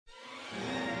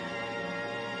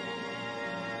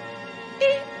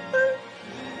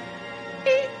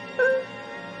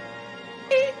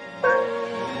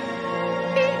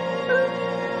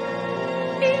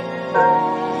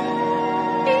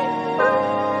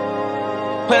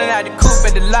Pulling out the coupe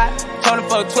at the lot. Told him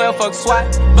fuck 12, fuck SWAT.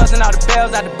 Busting all the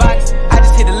bells out the box. I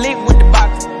just hit a lick with the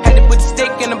box. Had to put the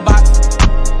stick in the box.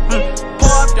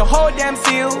 Pour up the whole damn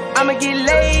seal. I'ma get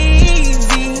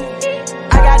lazy.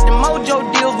 I got the mojo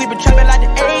deals. We been trapping like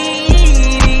the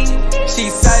 80s. She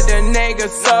said the nigga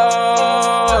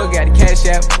so. Got the cash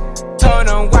out.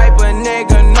 Told him wipe a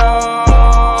nigga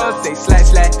no. Say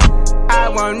slash slash. I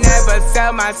won't never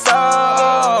sell my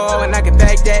soul. And I can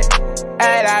back that.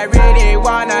 And I really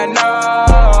wanna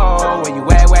know where you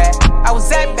at, where? I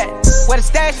was at back, where the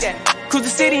stash at? Cruise the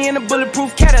city in a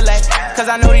bulletproof Cadillac. Cause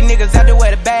I know these niggas out there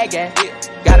where the bag at.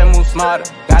 Gotta move smarter,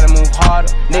 gotta move harder.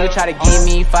 Nigga try to give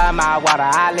me 5 mile water.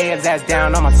 I lay his ass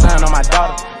down on my son, on my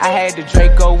daughter. I had the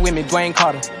Draco with me, Dwayne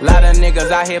Carter. Lot of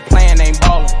niggas out here playing, ain't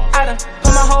ballin'. I done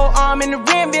put my whole arm in the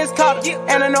rim, Vince Carter.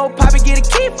 And I know Poppy get a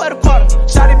key for the quarter.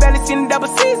 Shawty barely seen the double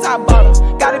C's, I bought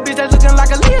her. Got a bitch that's looking like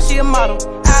a Leah, she a model.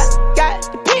 I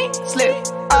got the pink slip,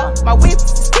 my whip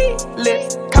is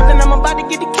keyless. Compton, I'm about to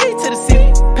get the key to the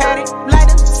city. Patty,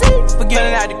 light up the city.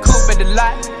 Forgetting out the coupe at the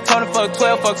lot. Told him fuck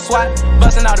 12, fuck SWAT.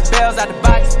 Busting all the bells out the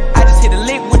box. I just hit a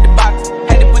lick with the box.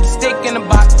 Had to put the stick in the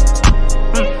box.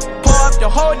 Pour up the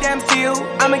whole damn seal.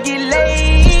 I'ma get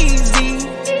lazy.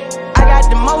 I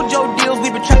got the mojo deals. We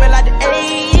been trapping like the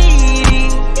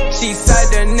 80s. She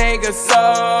said the nigga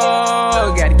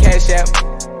so. Got the cash out.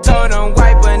 Told him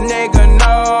wipe a nigga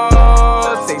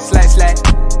no. Say slash slash.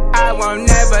 I won't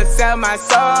never sell my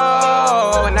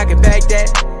soul. And I can back that.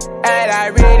 And I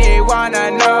really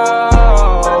wanna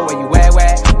know where you at,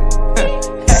 where?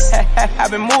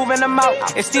 I've been moving them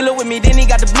out. And steal it with me, then he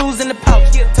got the blues in the pouch.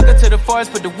 Took her to the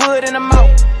forest, put the wood in the mouth.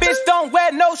 Bitch, don't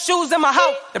wear no shoes in my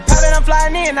house. The private I'm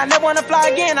flying in, I never wanna fly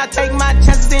again. I take my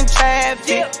chances in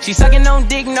traffic. She sucking on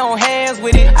dick, no hands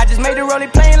with it. I just made her roll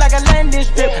it plain like a landing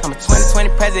strip. I'm a 2020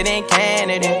 president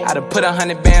candidate. I done put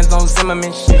 100 bands on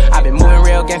Zimmerman shit. I been moving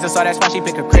real gangster, so that's why she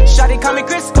pick a crit. Shawty call me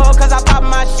Chris Cole, cause I pop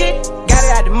my shit. Got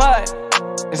it out the mud.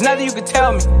 There's nothing you can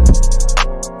tell me.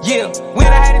 Yeah, when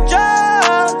I had a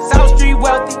job, South Street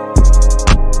wealthy.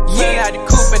 Yeah, I had the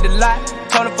coupe at the lot.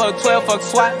 Told him fuck 12, fuck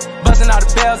SWAT. Busting all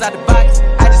the bells out the box.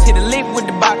 I just hit a lick with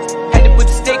the box. Had to put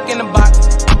the stick in the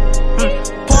box.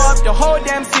 Pour up the whole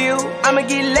damn seal. I'ma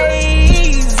get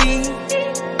lazy.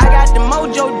 I got the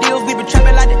mojo deals. We been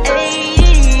trapping like the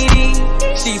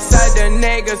 80s. She said the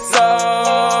nigga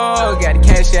so. Got the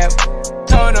cash out.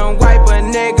 Told him wipe a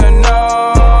nigga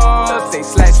no. Say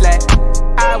slash slash.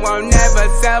 I won't never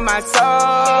sell my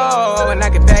soul. And I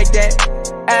can back that.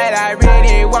 And I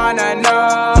really wanna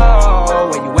know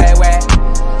where you at, where?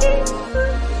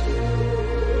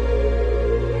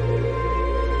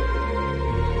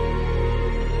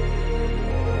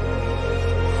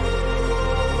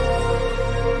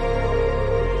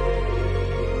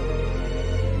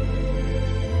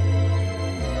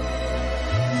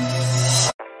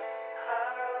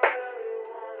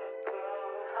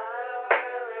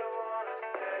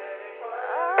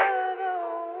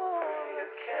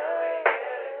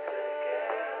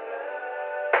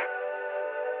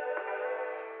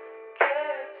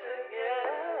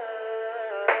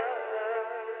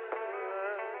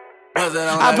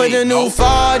 I put the new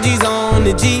 4Gs on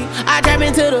the G. I trap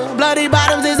into the bloody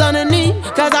bottoms, it's underneath.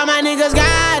 Cause all my niggas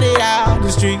got it out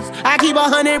the streets. I keep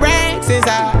 100 racks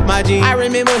inside my jeans. I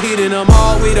remember hitting them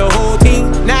all with the whole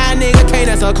team. Now a nigga can't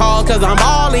answer calls cause I'm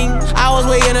balling. I was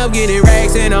waking up getting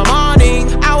racks in the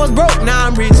morning. I was broke, now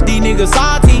I'm rich, these niggas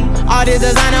salty. All this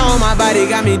designer on my body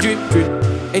got me drip drip.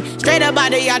 Hey, straight up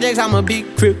out the objects, I'm a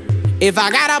big crip. If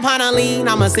I got up on a lean,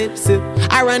 I'ma sip, sip.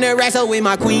 I run the racks up with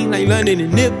my queen like London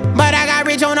and Nip. But I got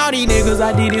rich on all these niggas,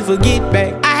 I didn't forget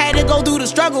back. I had to go through the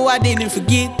struggle, I didn't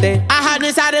forget that. I hopped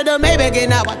inside of the Maybach and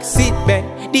now I can sit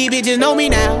back. These bitches know me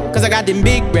now, cause I got them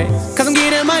big racks. Cause I'm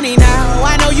getting money now,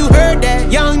 I know you heard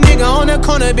that. Young nigga on the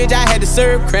corner, bitch, I had to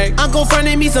serve crack. Uncle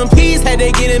fronted me some peas, had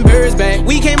to get them birds back.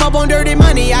 We came up on dirty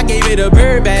money, I gave it a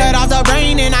bird back. Cut off the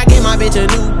brain and I gave my bitch a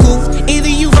new goof. Either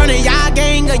you running y'all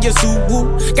gang or you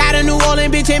Subaru. Got a New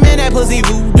Orleans bitch and man, that pussy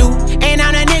voodoo. And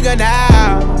I'm that nigga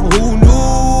now, who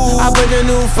knew? I put the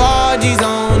new 4Gs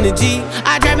on the G.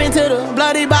 I trap into the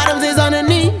bloody bottoms, it's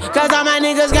underneath. Cause all my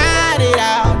niggas got it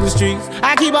out the streets.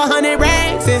 I keep 100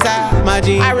 racks inside my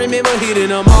jeans. I remember hitting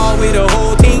them all with the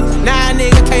whole team. Now a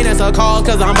nigga can't answer calls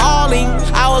cause I'm balling.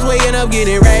 I was waking up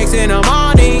getting racks in the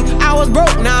morning. I was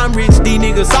broke, now I'm rich, these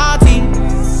niggas salty.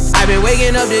 I been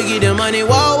waking up to get the money,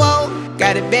 whoa, whoa.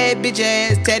 Got a bad bitch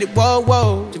ass tatted, whoa,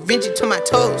 whoa. Da Vinci to my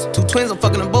toes, 2 twins, I'm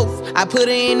fucking them both. I put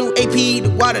her in new AP, the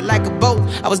water like a boat.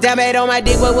 I was down bad on my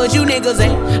dick, what was you niggas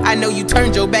at? I know you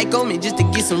turned your back on me just to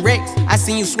get some wrecks. I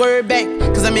seen you swerve back,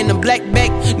 cause I'm in the black back.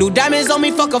 New diamonds on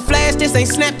me, fuck a flash, this ain't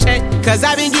Snapchat. Cause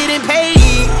I been getting paid.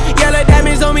 Yellow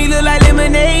diamonds on me look like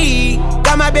lemonade.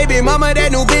 Got my baby mama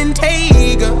that new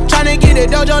Bentayga. Tryna get a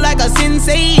dojo like a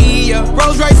sensei.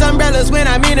 Rolls Royce umbrellas when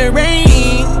I'm in the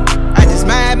rain. I just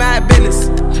mind my business.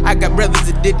 I got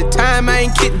brothers that did the time, I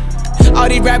ain't kidding. All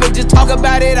these rappers just talk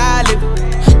about it, I live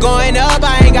it. Going up,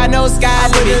 I ain't got no sky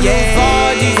limit. Yeah,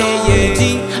 4G's on the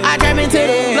G. I trap into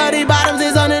the bloody bottoms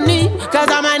is underneath. Cause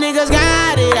all my niggas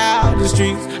got it out the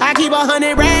streets. I keep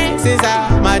 100 racks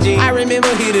inside my jeans. I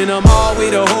remember hitting them all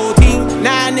with the whole team.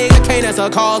 Now a nigga can't answer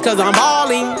calls cause I'm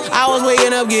balling. I was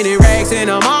waking up getting racks in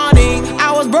the morning.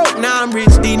 I was broke, now I'm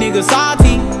rich, these niggas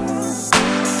salty.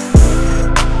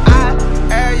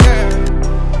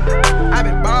 I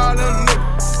been ballin' on these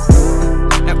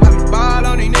niggas. That's why we ball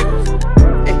on these niggas.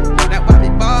 Hey, that's why we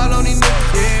ball on these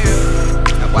niggas.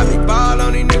 Yeah, that's why we ball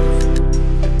on these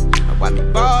niggas. That's why we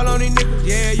ball on these niggas.